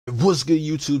What's good,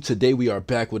 YouTube? Today we are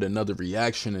back with another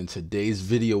reaction. In today's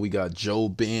video we got Joe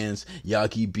Bandz,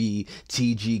 Yagi B,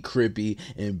 TG Crippy,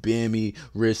 and Bami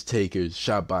Risk Takers,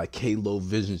 shot by KLO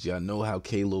Vizionz. Y'all know how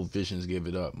KLO Vizionz give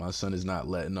it up. My son is not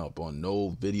letting up on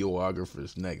no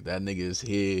videographer's neck. That nigga is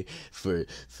here for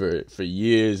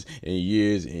years and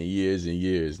years and years and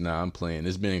years. Nah, I'm playing.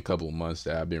 It's been a couple months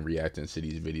that I've been reacting to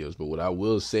these videos, but what I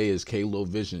will say is KLO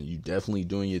Vizionz, you definitely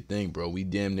doing your thing, bro. We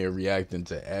damn near reacting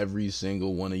to every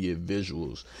single one of your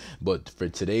visuals. But for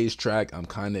today's track, I'm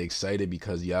kind of excited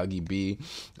because Yagi B,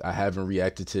 I haven't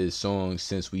reacted to his song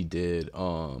since we did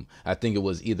I think it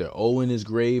was either O in His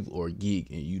Grave or Geek,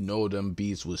 and you know them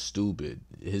beats was stupid.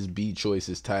 His beat choice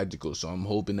is tactical, so I'm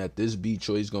hoping that this beat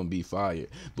choice is gonna be fire.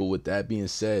 But with that being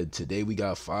said, today we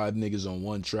got 5 niggas on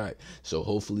one track, so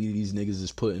hopefully these niggas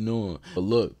is putting on. But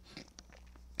look,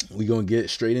 we gonna get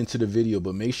straight into the video,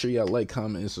 but make sure y'all like,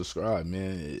 comment, and subscribe,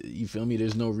 man. You feel me?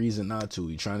 There's no reason not to.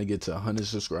 We trying to get to 100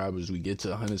 subscribers. We get to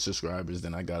 100 subscribers,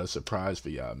 then I got a surprise for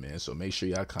y'all, man. So make sure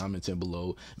y'all commenting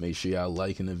below. Make sure y'all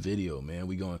liking the video, man.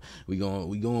 We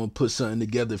gonna put something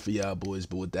together for y'all boys.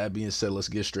 But with that being said, let's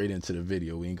get straight into the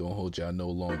video. We ain't gonna hold y'all no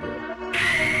longer.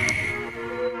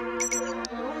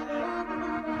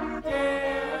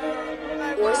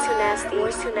 What's too nasty?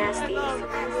 What's too nasty?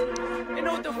 You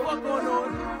know what the fuck going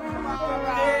on?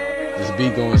 This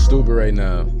beat going stupid right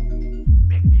now.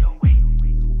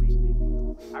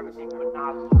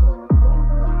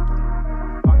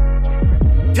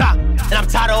 Yeah, and I'm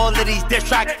tired of all of these diss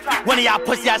tracks. One of y'all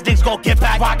pussy ass niggas gon' get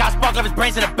back. I got sparkle of his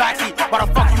brains in the backseat. Why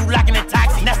the fuck you lacking in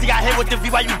taxi? Nasty got hit with the V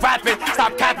while you rapping.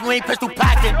 Stop capping, we ain't pistol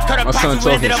packing. Cut My back, son you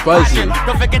talking ended up spicy. packing.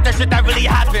 Don't forget that shit that really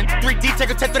happened. 3D take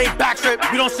a tip to they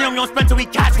backstrip. We don't see him, we don't spend till we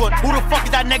catch one. Who the fuck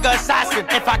is that nigga assassin?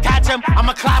 If I catch him,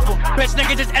 I'ma clap him. Bitch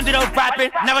nigga just ended up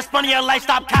rapping. Never spun in your life,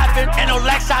 stop capping. Ain't no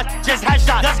leg shots, just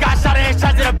headshots. Just got shot in his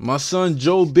chest to the My son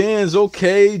Joe Bandz,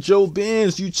 okay, Joe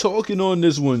Bandz, you talking on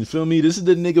this one, feel me? This is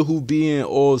the nigga who be in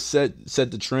all set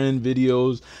the trend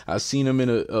videos. I seen him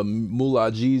in a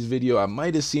Moolah G's video. I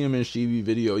might have seen him in Shivi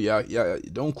video. Yeah,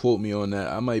 don't quote me on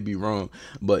that. I might be wrong,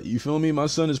 but you feel me? My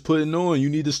son is putting on. You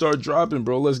need to start dropping,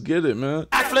 bro. Let's get it, man.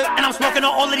 backflip, and I'm smoking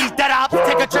on all of these dead ops.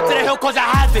 Take a trip to the hill cause I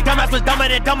have it. Dumbass was dumber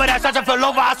than dumber, that searching for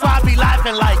over. I swear I be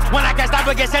laughing like when I can't stop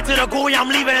and get sent to the gooey, I'm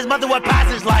leaving his mother with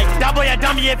passes like that boy a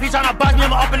dummy if he's tryna buzz me,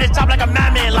 I'm up in his top like a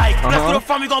madman like let's do the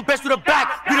front, we gon' bitch through the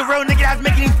back. We the real nigga that's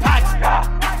making these packs.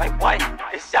 Like what?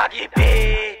 It's Yagi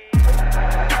B.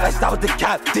 Let's start with the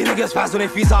cap. These niggas fast when they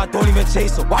feet, so I don't even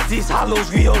chase them. Watch these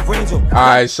hollows rearrange them.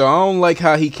 Alright, so I don't like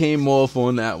how he came off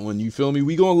on that one. You feel me?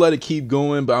 We gonna let it keep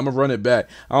going, but I'm gonna run it back.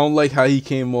 I don't like how he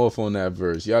came off on that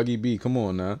verse. Yagi B, come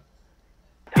on now.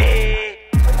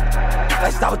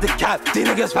 Let's start with the cap. These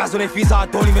niggas fast when they feet, so I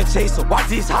don't even chase them. Watch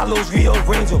these hollows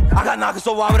rearrange them. I got knockers,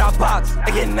 so why would I box? I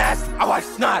get nasty, I watch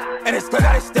snot, and it's still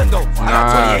got extendo. I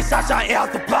got 28 shots, shot air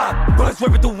out the block. Bullets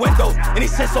ripping through windows, and he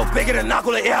shit so big it'll knock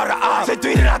all the air out of the eye. Say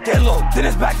 3, then I get low. Then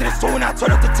it's back to the store and I turn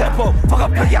up the tempo. Fuck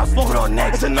up Piggy, I'm smoking on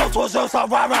neck. It's a no towards us, so I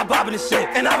ride around bobbing this shit.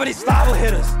 And I really slide with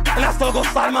hitters, and I still go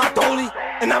slide my dolly.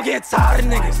 And I'm getting tired of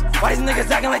niggas. Why these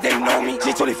niggas acting like they know me?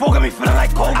 G24 got me feeling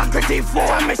like Kobe. I click D4,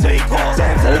 I make sure he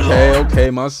calls. Okay,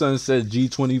 my son said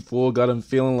G24 got him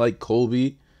feeling like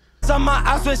Kobe. Some of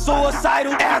my ops went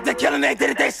suicidal. After killing, they did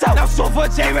it they self. Now shoot for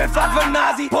J-Red, flock for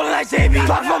Nazi. Pulling like JB,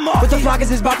 flock for Mark. But the block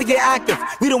is about to get active.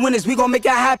 We the winners, we gon' make it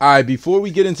happen. Alright, before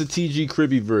we get into TG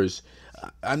Crippy verse,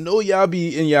 I know y'all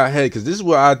be in y'all head, because this is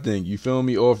what I think, you feel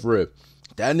me, off rip.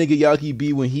 That nigga Yagi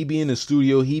B, when he be in the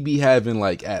studio, he be having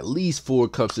like at least 4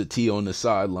 cups of tea on the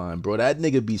sideline, bro. That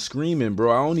nigga be screaming,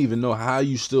 bro. I don't even know how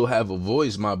you still have a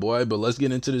voice, my boy. But let's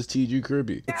get into this TG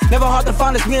Crippy. Never hard to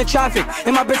find us, we in traffic.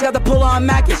 And my bitch got the pull on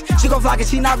Mackies. She gon' flock it,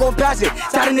 she not gon' pass it.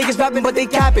 Tired of niggas rapping, but they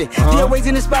capping. The ways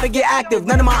in the spot to get active.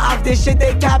 None of my ops this shit,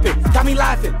 they capping. Got me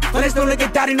laughing. When they still look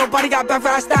at daddy, nobody got back for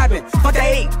that stabbing. Fuck the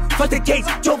 8, fuck the gates.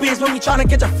 Joe Bandz when we tryna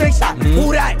get your face shot.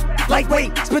 Who that? Like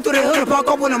wait, spin through the hood and park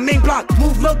up on the main block.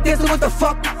 Move, look, this, what the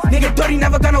fuck? Nigga dirty,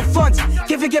 never got no funds.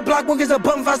 Can't forget block workers a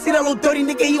bum. If I see that little dirty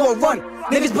nigga, he gon' run.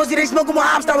 Niggas pussy, they smoking my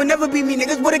ops, that would never be me.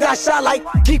 Niggas would've got shot like,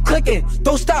 keep clicking,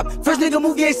 don't stop. First nigga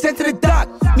move, get sent to the dock.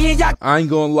 Me and y'all. I ain't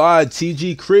gonna lie,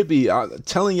 TG Crippy, I'm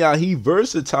telling y'all, he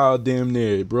versatile damn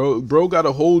near, bro. Bro got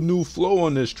a whole new flow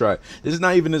on this track. This is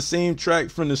not even the same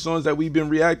track from the songs that we've been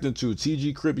reacting to.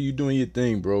 TG Crippy, you doing your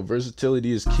thing, bro.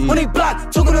 Versatility is key. When they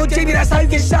block, talking on JB, that's how you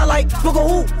get shot like. Smoking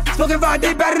who? Smoking ride,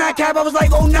 they bad in that cab, I was like,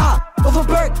 oh nah. Over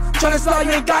Burke, Tryna slide,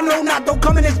 you ain't got no knock, don't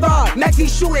come in this bar. Maxi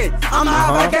shooting, I'm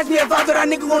high, but catch me if I thought that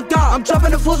nigga gon' die. I'm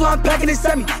dropping the fools while I'm packing the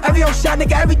semi. Every old shot,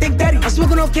 nigga, everything dirty. I'm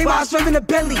smoking on K while I'm swerving the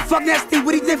Bentley. Fuck nasty,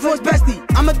 what he did for his bestie.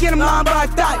 I'ma get him lying by a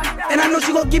thought, and I know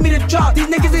she gon' give me the drop. These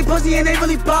niggas ain't pussy and they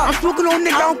really pop. I'm smoking on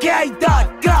nigga, I don't care how he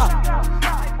died. God.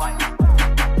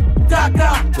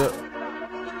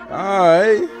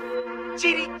 Alright.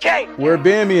 GDK. Where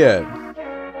Bami at?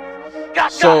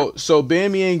 So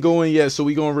Bami ain't going yet, so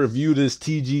we gonna review this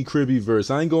TG Crippy verse.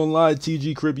 I ain't gonna lie,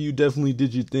 TG Crippy, you definitely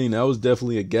did your thing. That was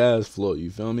definitely a gas flow, you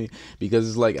feel me? Because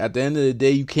it's like, at the end of the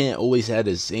day, you can't always have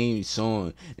the same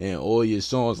song in all your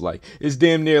songs. Like, it's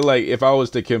damn near like, if I was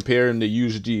to compare him to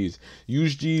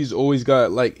G's always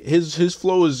got, like, his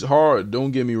flow is hard,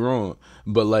 don't get me wrong.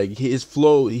 But like, his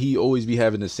flow, he always be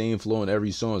having the same flow in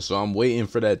every song. So I'm waiting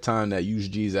for that time that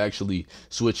G's actually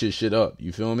switch his shit up,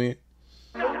 you feel me?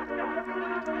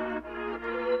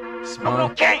 Couple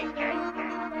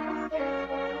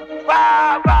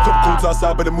coons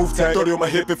outside by the move tag. 30 on my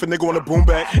hip if a nigga wanna boom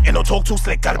back. Ain't no talk too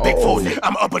slick, got a big phone.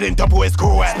 I'm upper than double his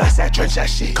crew at. Smash that trench that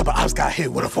shit. Couple ops got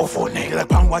hit with a 4-4 nigga. Like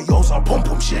pound white yos on boom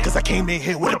boom shit. Cause I came in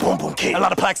here with a boom boom kid. A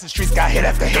lot of plaques in the streets got hit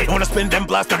after hit. Wanna spin them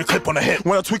blast 30 clip on the hit.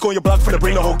 Wanna tweak on your block for the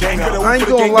bring the whole gang out. I ain't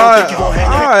gonna lie.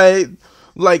 Alright.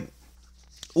 Like,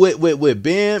 with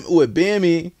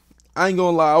Bami, I ain't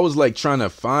gonna lie, I was like trying to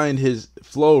find his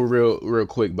flow real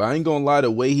quick, but I ain't gonna lie,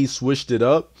 the way he switched it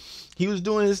up, he was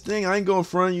doing his thing. I ain't gonna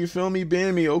front, you feel me?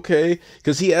 Bami, okay,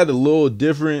 because he had a little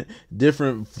different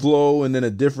flow and then a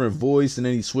different voice, and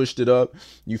then he switched it up,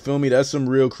 you feel me? That's some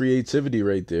real creativity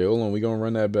right there. Hold on, we gonna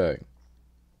run that back.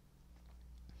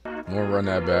 I'm gonna run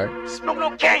that back. Smoking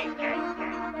on cane.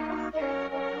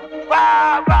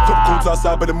 Couple coons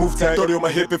outside by the move tag. 30 on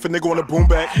my hip if a nigga wanna boom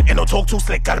back. Ain't no talk too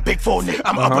slick, got a big phone nigga.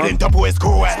 I'm upper than double his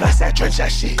crew at. Smash that trench that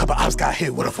shit. Couple ops got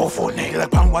hit with a 4-4 nigga.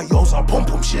 Like pound white yos on boom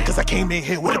boom shit. Cause I came in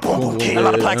here with a boom boom kid. A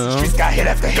lot of plaques in the streets got hit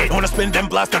after hit. Wanna spin them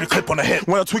blast 30 clip on the hit.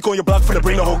 Wanna tweak on your block for the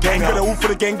bring the whole gang out. Better ooh for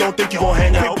the gang, don't think you gon'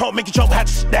 hang out. Big pump make you jump,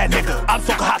 hatch that nigga. I'm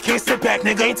so hot, can't sit back,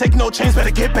 nigga. Ain't taking no chains,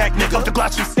 better get back, nigga. Up the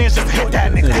glass you stands just to hit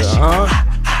that nigga. That shit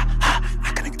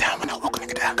knock a nigga down when I walk a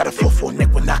nigga down. Got a feel for a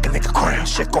nigga when knock a nigga crown.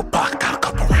 Shit go back, got a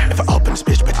couple rounds. If I open this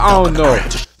bitch, I don't know.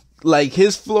 Like,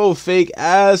 his flow fake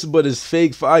ass, but it's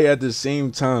fake fire at the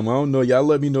same time. I don't know. Y'all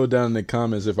let me know down in the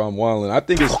comments if I'm wildin'. I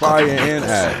think it's fire and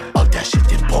ass. Up that shit,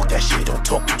 then poke that shit. Don't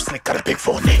talk too slick, got a big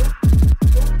phone nigga.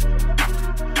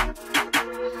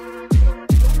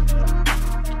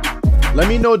 Let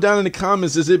me know down in the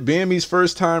comments, is it Bami's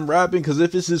first time rapping? Because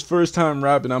if it's his first time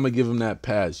rapping, I'm going to give him that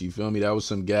pass. You feel me? That was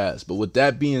some gas. But with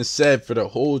that being said, for the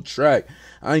whole track,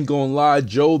 I ain't going to lie,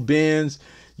 Joe Bandz,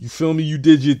 you feel me? You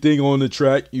did your thing on the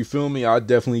track. You feel me? I'll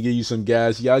definitely give you some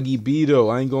gas. Yagi B, though,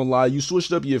 I ain't going to lie. You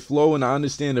switched up your flow, and I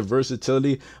understand the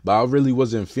versatility, but I really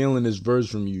wasn't feeling this verse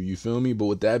from you. You feel me? But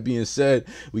with that being said,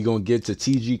 we going to get to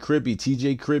TG Crippy.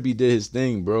 TJ Crippy did his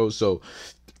thing, bro. So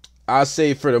I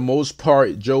say for the most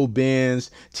part, Joe Bandz,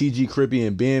 TG Crippy,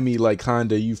 and Bami, like,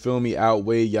 kinda, you feel me,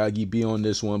 outweigh Yagi B on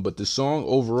this one. But the song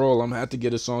overall, I'm gonna have to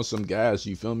get a song some gas,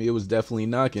 you feel me? It was definitely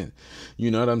knocking. You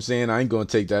know what I'm saying? I ain't gonna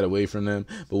take that away from them.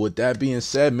 But with that being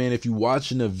said, man, if you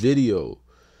watching the video,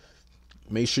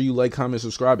 make sure you like, comment,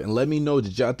 subscribe, and let me know,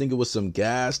 did y'all think it was some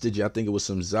gas? Did y'all think it was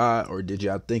some Zod? Or did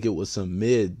y'all think it was some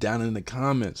mid? Down in the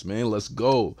comments, man. Let's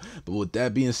go. But with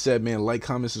that being said, man, like,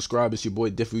 comment, subscribe. It's your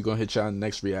boy Diffy. We're going to hit y'all in the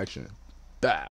next reaction. Bye.